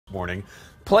morning,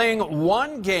 playing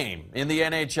one game in the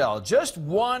NHL, just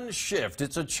one shift.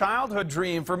 It's a childhood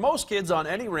dream for most kids on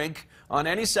any rink on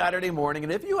any Saturday morning.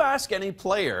 And if you ask any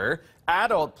player,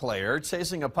 adult player,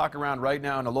 chasing a puck around right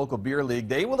now in a local beer league,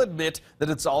 they will admit that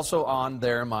it's also on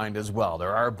their mind as well.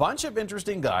 There are a bunch of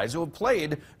interesting guys who have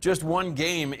played just one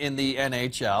game in the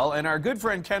NHL, and our good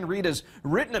friend Ken Reid has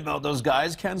written about those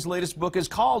guys. Ken's latest book is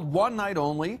called One Night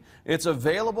Only. It's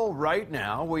available right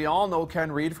now. We all know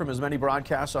Ken Reid from his many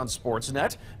broadcasts on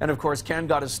Sportsnet, and of course Ken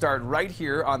got his start right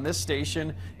here on this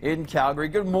station in Calgary.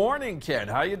 Good morning, Ken.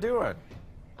 How you doing?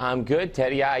 I'm good,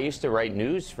 Teddy. Yeah, I used to write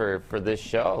news for this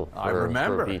show. I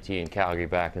remember. For BT in Calgary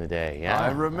back in the day. Yeah, I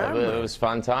remember. It was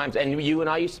fun times. And you and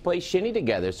I used to play shinny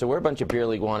together, so we're a bunch of beer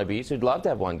league wannabes who'd love to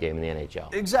have one game in the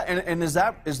NHL. Exactly. And is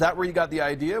that where you got the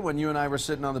idea, when you and I were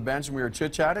sitting on the bench and we were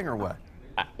chit-chatting, or what?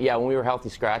 Yeah, when we were healthy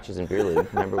scratches in beer league.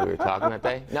 Remember we were talking that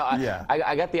day? No,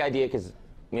 I got the idea because,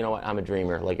 you know what, I'm a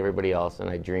dreamer like everybody else, and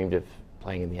I dreamed of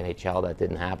playing in the NHL. That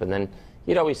didn't happen. Then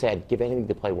you'd always said, give anything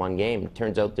to play one game.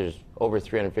 Turns out there's over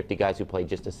 350 guys who played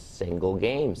just a single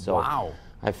game. So wow.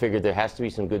 I figured there has to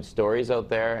be some good stories out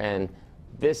there. And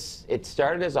it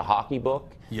started as a hockey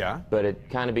book, yeah, but it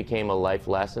kind of became a life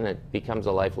lesson. It becomes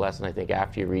a life lesson, I think,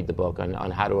 after you read the book on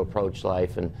how to approach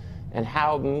life and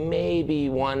how maybe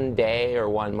one day or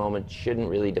one moment shouldn't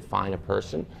really define a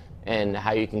person, and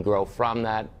how you can grow from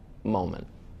that moment.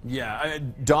 Yeah,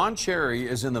 Don Cherry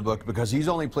is in the book because he's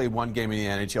only played one game in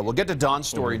the NHL. We'll get to Don's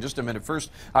story in just a minute. First,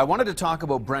 I wanted to talk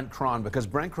about Brent Cron, because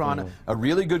Brent Cron, a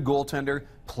really good goaltender,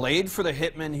 played for the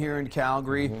Hitmen here in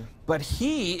Calgary, but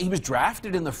he was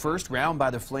drafted in the first round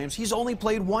by the Flames. He's only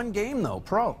played one game, though,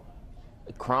 pro.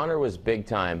 Croner was big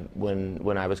time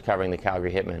when I was covering the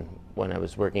Calgary Hitmen, when I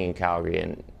was working in Calgary,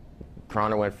 and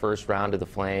Croner went first round to the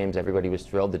Flames. Everybody was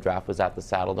thrilled. The draft was at the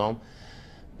Saddle Dome.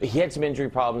 He had some injury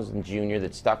problems in junior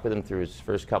that stuck with him through his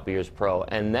first couple years pro,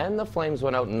 and then the Flames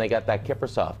went out and they got that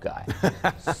Kiprusoff guy.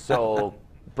 So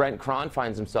Brent Cron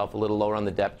finds himself a little lower on the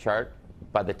depth chart.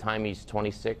 By the time he's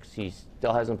 26, he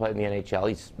still hasn't played in the NHL.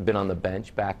 He's been on the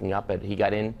bench backing up. He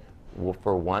got in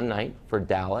for one night for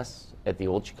Dallas at the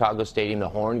old Chicago Stadium, the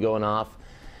horn going off,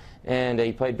 and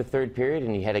he played the third period,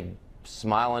 and he had a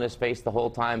smile on his face the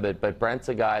whole time. But Brent's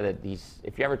a guy that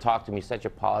if you ever talk to him, he's such a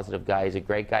positive guy. He's a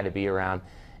great guy to be around.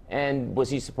 And was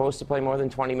he supposed to play more than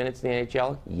 20 minutes in the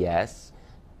NHL? Yes.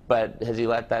 But has he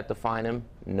let that define him?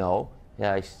 No.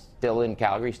 He's still in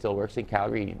Calgary, still works in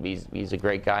Calgary. He's a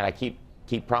great guy. And I keep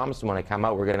promising when I come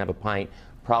out we're going to have a pint.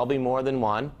 Probably more than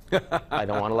one. I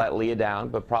don't want to let Leah down,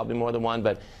 but probably more than one.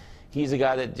 But he's a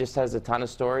guy that just has a ton of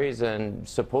stories and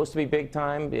supposed to be big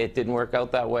time. It didn't work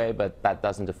out that way, but that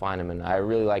doesn't define him. And I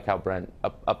really like how Brent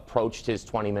approached his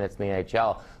 20 minutes in the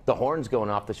NHL. The horn's going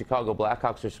off. The Chicago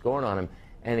Blackhawks are scoring on him.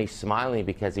 And he's smiling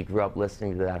because he grew up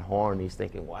listening to that horn. He's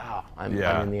thinking, wow, I'm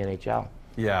in the NHL.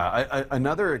 Yeah,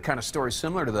 another kind of story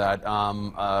similar to that,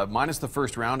 minus the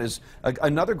first round, is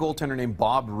another goaltender named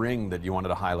Bob Ring that you wanted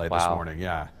to highlight this morning.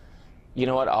 Yeah. You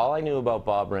know what? All I knew about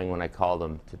Bob Ring when I called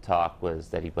him to talk was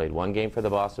that he played one game for the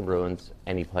Boston Bruins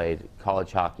and he played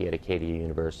college hockey at Acadia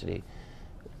University.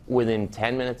 Within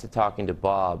 10 minutes of talking to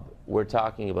Bob, we're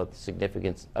talking about the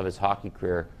significance of his hockey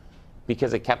career,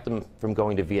 because it kept him from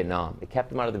going to Vietnam. It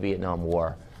kept him out of the Vietnam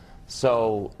War.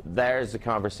 So there's the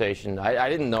conversation. I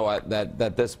didn't know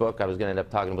that this book, I was going to end up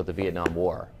talking about the Vietnam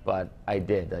War, but I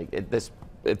did.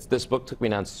 This book took me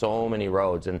down so many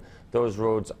roads, and those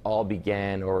roads all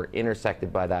began or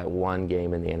intersected by that one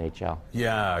game in the NHL.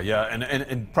 Yeah,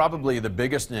 and probably the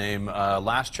biggest name,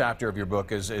 last chapter of your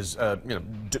book is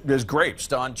Grapes,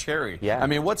 Don Cherry. Yeah. I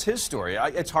mean, what's his story?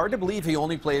 It's hard to believe he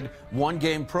only played one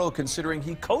game pro, considering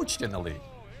he coached in the league.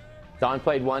 Don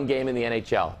played one game in the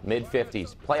NHL,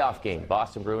 mid-50s, playoff game,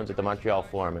 Boston Bruins at the Montreal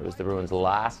Forum. It was the Bruins'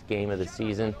 last game of the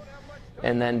season.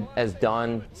 And then, as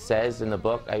Don says in the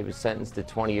book, I was sentenced to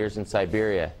 20 years in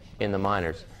Siberia in the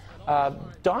minors.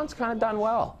 Don's kind of done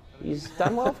well. He's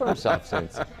done well for himself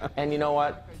since. And you know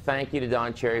what? Thank you to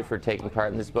Don Cherry for taking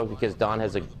part in this book, because Don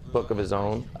has a book of his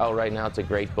own out right now. It's a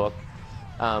great book.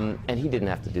 And he didn't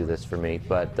have to do this for me.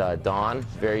 But Don,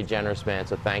 very generous man,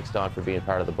 so thanks, Don, for being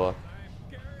part of the book.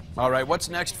 All right, what's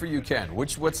next for you, Ken?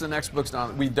 What's the next book?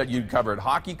 You've covered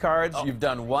hockey cards. You've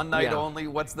done One Night Only.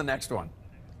 What's the next one?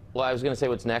 Well, I was going to say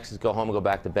what's next is go home and go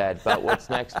back to bed. But what's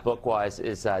next book-wise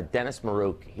is Dennis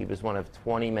Marouk. He was one of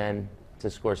 20 men to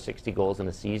score 60 goals in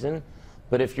a season.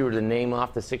 But if you were to name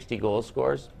off the 60 goal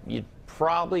scores, you'd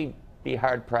probably be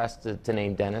hard-pressed to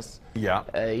name Dennis. Yeah.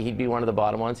 He'd be one of the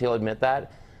bottom ones. He'll admit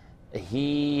that.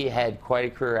 He had quite a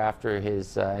career after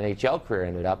his NHL career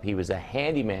ended up. He was a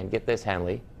handyman. Get this,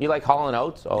 Henley. You like hauling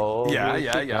out? Oh, yeah,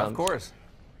 of course.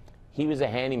 He was a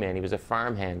handyman. He was a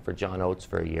farmhand for John Oates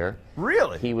for a year.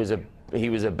 Really? He was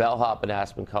a bellhop in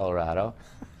Aspen, Colorado.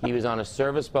 He was on a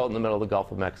service boat in the middle of the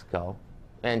Gulf of Mexico.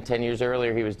 And 10 years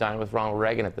earlier, he was dining with Ronald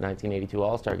Reagan at the 1982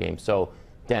 All-Star Game. So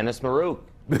Dennis Marouk,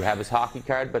 you have his hockey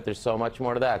card, but there's so much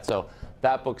more to that. So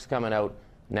that book's coming out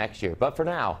next year. But for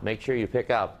now, make sure you pick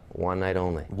up One Night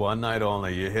Only. One Night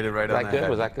Only. You hit it right on the head.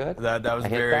 Was that good? That was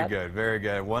very good. Very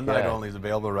good. One Night Only is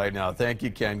available right now. Thank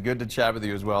you, Ken. Good to chat with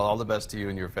you as well. All the best to you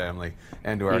and your family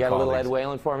and to our colleagues. You got a little Ed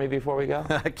Whalen for me before we go?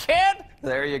 Ken!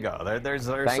 There you go. There's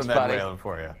Thanks, some Ed buddy. Whalen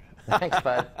for you. Thanks,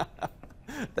 bud.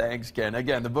 Thanks, Ken.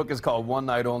 Again, the book is called One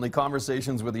Night Only,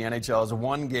 Conversations with the NHL's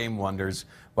One-Game Wonders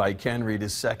by Ken Reid.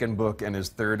 His second book and his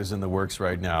third is in the works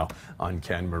right now on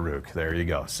Ken Marouk. There you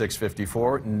go.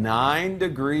 6:54, 9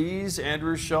 degrees,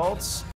 Andrew Schultz.